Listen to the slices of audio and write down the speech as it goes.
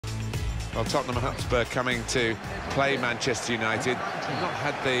Well, Tottenham Hotspur coming to play Manchester United. They've not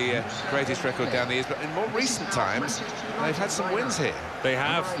had the greatest record down the years, but in more recent times, they've had some wins here. They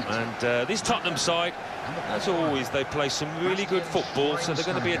have, and this Tottenham side, as always, they play some really good football, so they're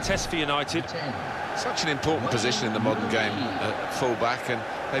going to be a test for United. Such an important position in the modern game at full-back, and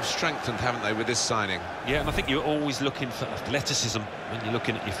they've strengthened, haven't they, with this signing? Yeah, and I think you're always looking for athleticism when you're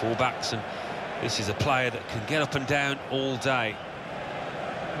looking at your full-backs, and this is a player that can get up and down all day.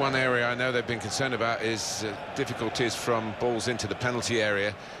 One area I know they've been concerned about is difficulties from balls into the penalty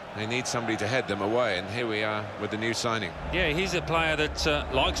area. They need somebody to head them away, and here we are with the new signing. Yeah, he's a player that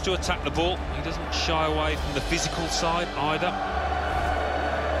likes to attack the ball. He doesn't shy away from the physical side either.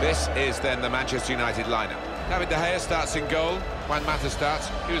 This is then the Manchester United lineup. David De Gea starts in goal. Juan Mata starts.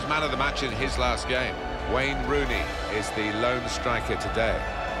 He was man of the match in his last game. Wayne Rooney is the lone striker today.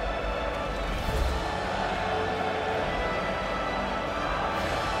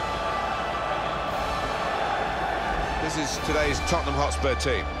 This is today's Tottenham Hotspur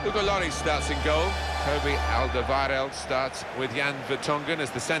team. Hugo Lloris starts in goal. Kobe Alderweireld starts with Jan Vertonghen as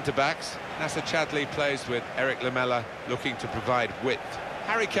the centre-backs. Nacer Chadli plays with Eric Lamela, looking to provide width.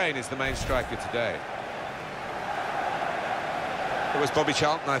 Harry Kane is the main striker today. It was Bobby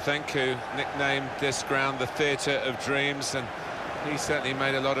Charlton, I think, who nicknamed this ground the Theatre of Dreams, and he certainly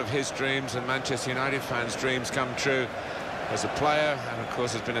made a lot of his dreams and Manchester United fans' dreams come true as a player, and of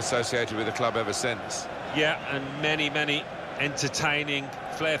course has been associated with the club ever since. Yeah, and many entertaining,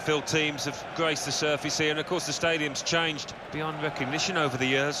 flair-filled teams have graced the surface here, and of course the stadium's changed beyond recognition over the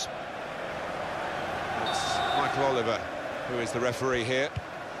years. It's Michael Oliver who is the referee here.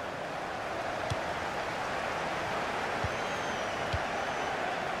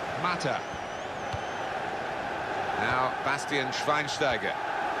 Mata. Now Bastian Schweinsteiger.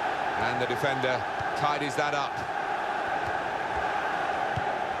 And the defender tidies that up.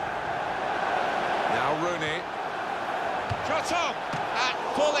 Now Rooney. Shot on! At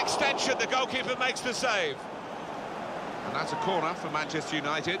full extension, the goalkeeper makes the save. And that's a corner for Manchester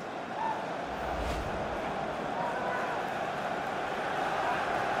United.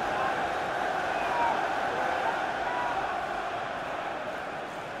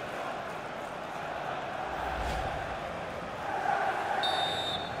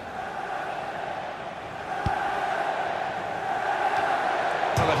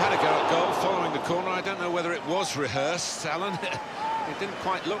 Well, they've had a go at goal following the corner. I don't know whether it was rehearsed, Alan. It didn't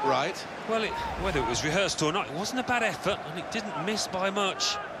quite look right. Well, whether it was rehearsed or not, it wasn't a bad effort, and it didn't miss by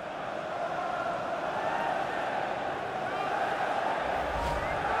much.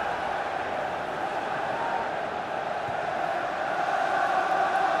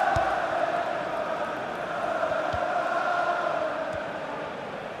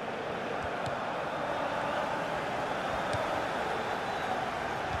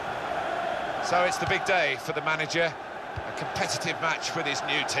 So it's the big day for the manager. A competitive match with his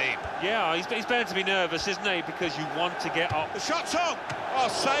new team. Yeah, he's bound to be nervous, isn't he? Because you want to get up. The shot's on! Oh,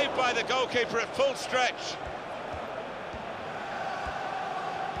 saved by the goalkeeper at full stretch.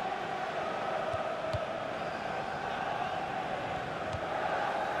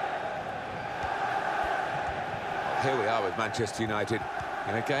 Here we are with Manchester United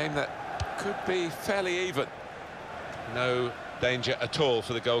in a game that could be fairly even. No danger at all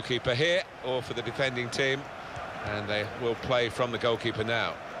for the goalkeeper here or for the defending team, and they will play from the goalkeeper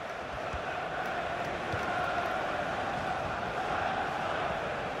now.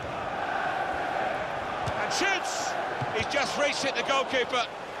 And shoots! He's just reached it, the goalkeeper.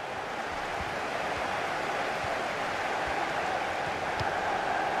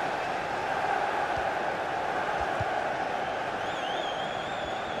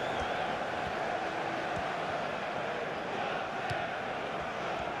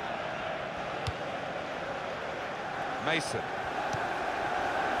 Mason.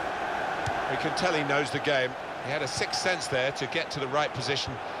 We can tell he knows the game. He had a sixth sense there to get to the right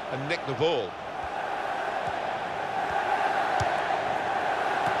position and nick the ball.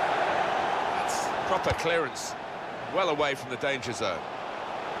 That's proper clearance, well away from the danger zone.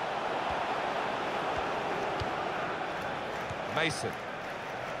 Mason.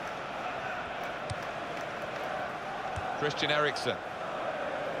 Christian Eriksen.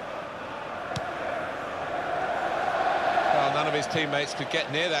 Well, none of his teammates could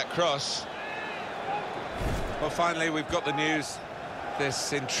get near that cross. Well, finally, we've got the news.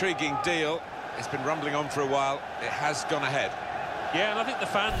 This intriguing deal, it's been rumbling on for a while. It has gone ahead. Yeah, and I think the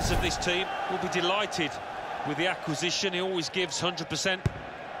fans of this team will be delighted with the acquisition. He always gives 100%.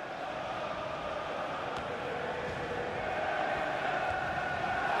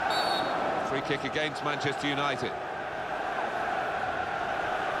 Free kick against Manchester United.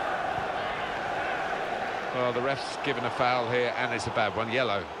 Well, the ref's given a foul here, and it's a bad one,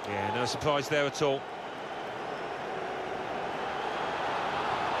 yellow. Yeah, no surprise there at all.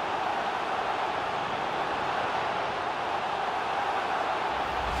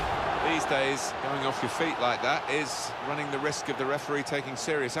 These days, going off your feet like that is running the risk of the referee taking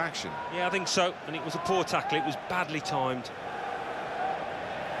serious action. Yeah, I think so, and it was a poor tackle. It was badly timed.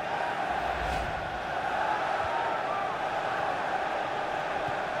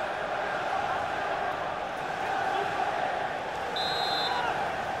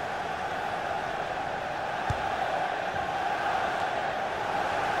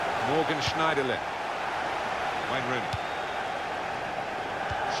 Morgan Schneiderlin. Wayne Rooney.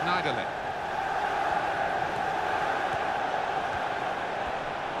 Schneiderlin.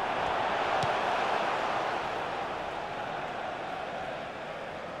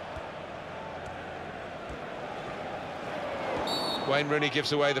 Wayne Rooney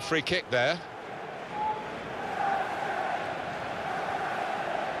gives away the free kick there.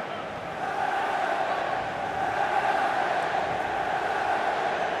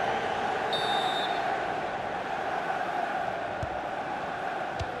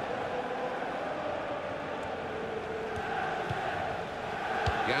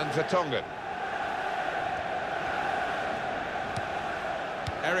 Jan Vertonghen.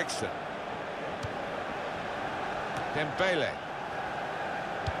 Eriksson. Dembele.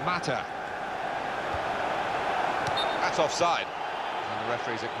 Mata. That's offside. And the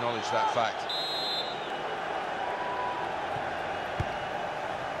referees acknowledge that fact.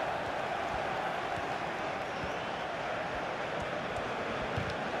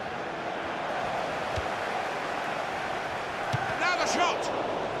 And now the shot!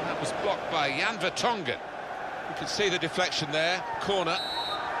 That was blocked by Jan Vertonghen. You can see the deflection there. Corner.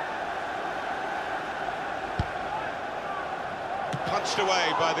 Punched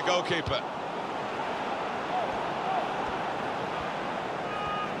away by the goalkeeper.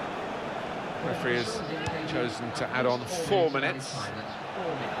 Referee has chosen to add on 4 minutes.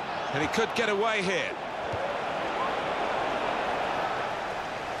 And he could get away here.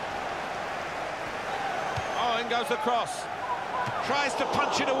 Oh, in goes the cross. Tries to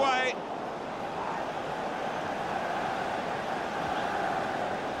punch it away.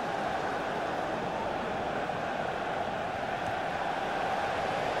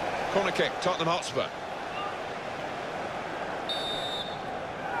 Corner kick, Tottenham Hotspur.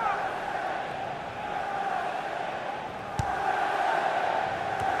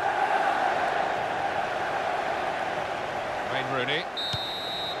 Wayne Rooney.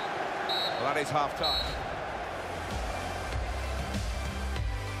 Well, that is half-time.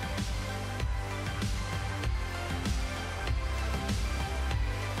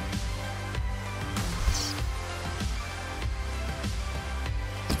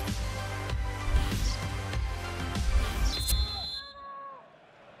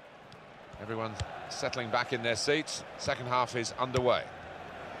 Everyone's settling back in their seats. Second half is underway.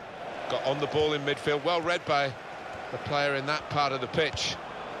 Got on the ball in midfield, well read by the player in that part of the pitch.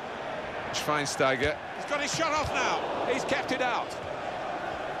 Schweinsteiger. He's got his shot off now. He's kept it out.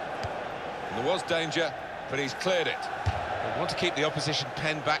 And there was danger, but he's cleared it. They want to keep the opposition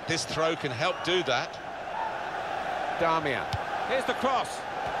pen back. This throw can help do that. Damian. Here's the cross.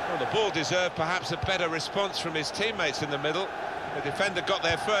 Well, the ball deserved perhaps a better response from his teammates in the middle. The defender got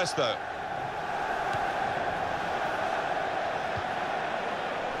there first, though.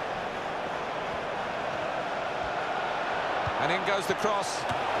 And in goes the cross.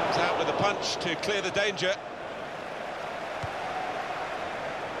 Comes out with a punch to clear the danger.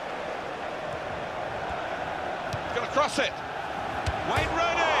 He's got to cross it. Wayne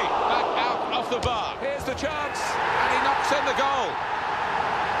Rooney! Back out off the bar. Here's the chance. And he knocks in the goal.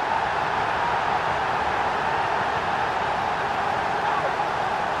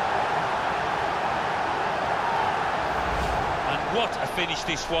 And what a finish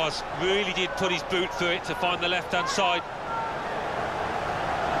this was. Really did put his boot through it to find the left-hand side.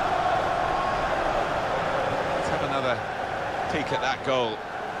 Another peek at that goal.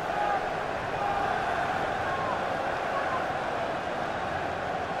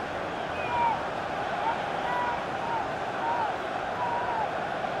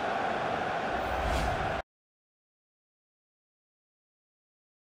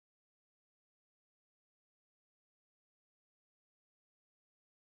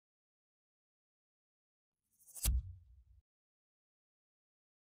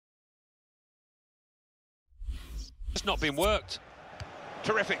 It's not been worked.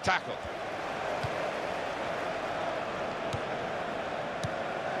 Terrific tackle.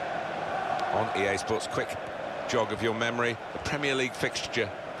 On EA Sports, quick jog of your memory. The Premier League fixture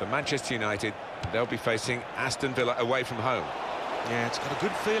For Manchester United, they'll be facing Aston Villa away from home. Yeah, it's got a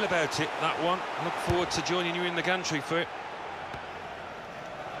good feel about it, that one. I look forward to joining you in the gantry for it.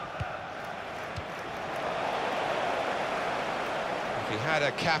 If he had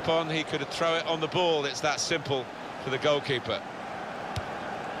a cap on, he could throw it on the ball. It's that simple for the goalkeeper.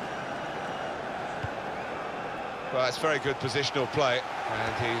 Well, it's very good positional play,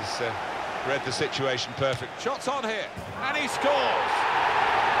 and he's read the situation perfect. Shots on here, and he scores!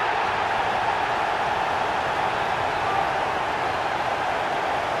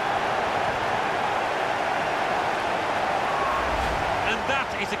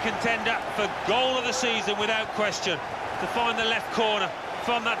 Is a contender for goal of the season without question, to find the left corner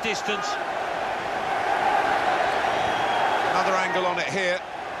from that distance. Another angle on it here.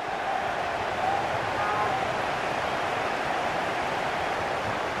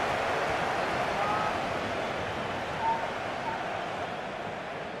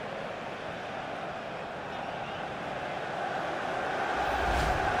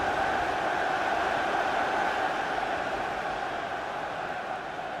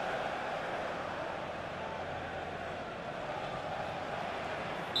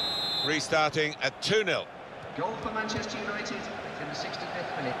 Restarting at 2-0. Goal for Manchester United in the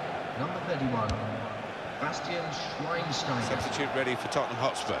 65th minute. Number 31, Bastian Schweinsteiger. Substitute ready for Tottenham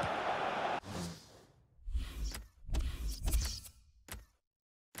Hotspur.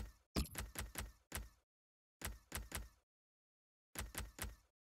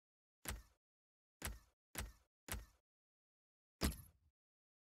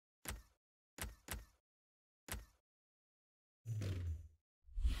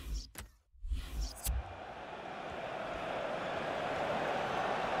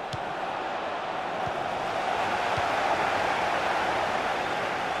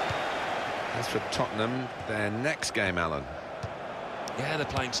 As for Tottenham, their next game, Alan. Yeah, they're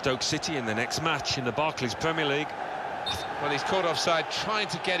playing Stoke City in the next match in the Barclays Premier League. Well, he's caught offside, trying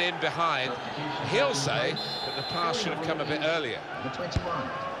to get in behind. He'll say that the pass should have come a bit earlier. Number 21.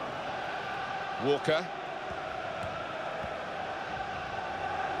 Walker.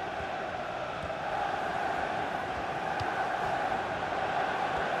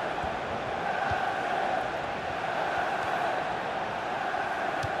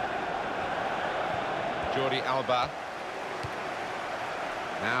 Jordi Alba.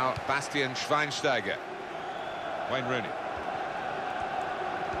 Now Bastian Schweinsteiger. Wayne Rooney.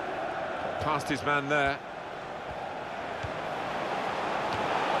 Past his man there.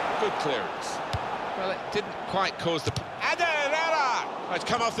 Good clearance. Well, it didn't quite cause the... Herrera! Oh, it's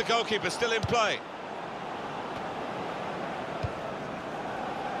come off the goalkeeper, still in play.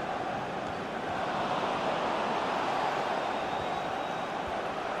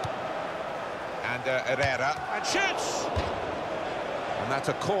 And Herrera, and shoots! And that's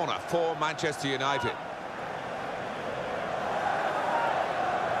a corner for Manchester United.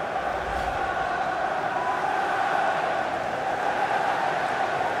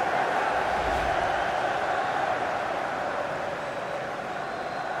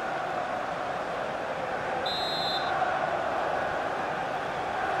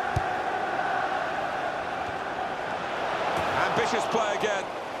 Ambitious play again.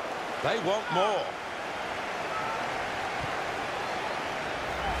 They want more.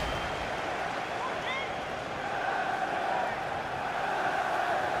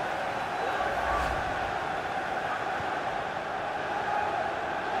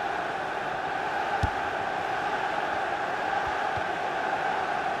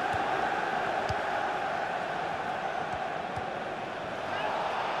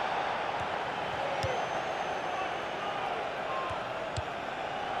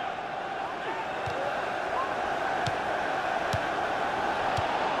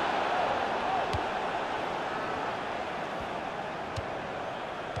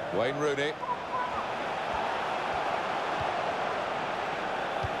 Wayne Rooney.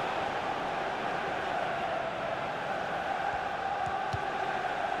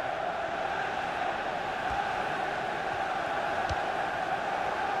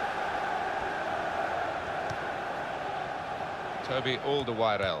 Toby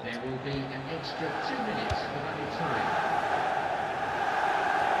Alderweireld. There will be an extra 2 minutes of added time.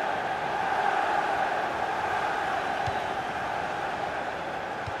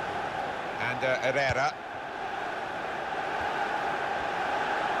 Herrera.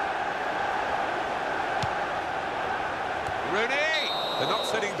 Rooney! They're not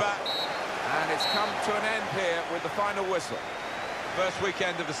sitting back. And it's come to an end here with the final whistle. First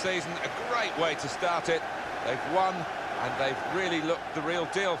weekend of the season, a great way to start it. They've won And they've really looked the real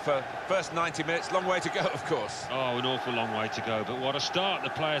deal for first 90 minutes. Long way to go, of course. Oh, an awful long way to go, but what a start. The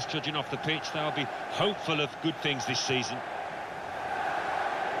players trudging off the pitch. They'll be hopeful of good things this season.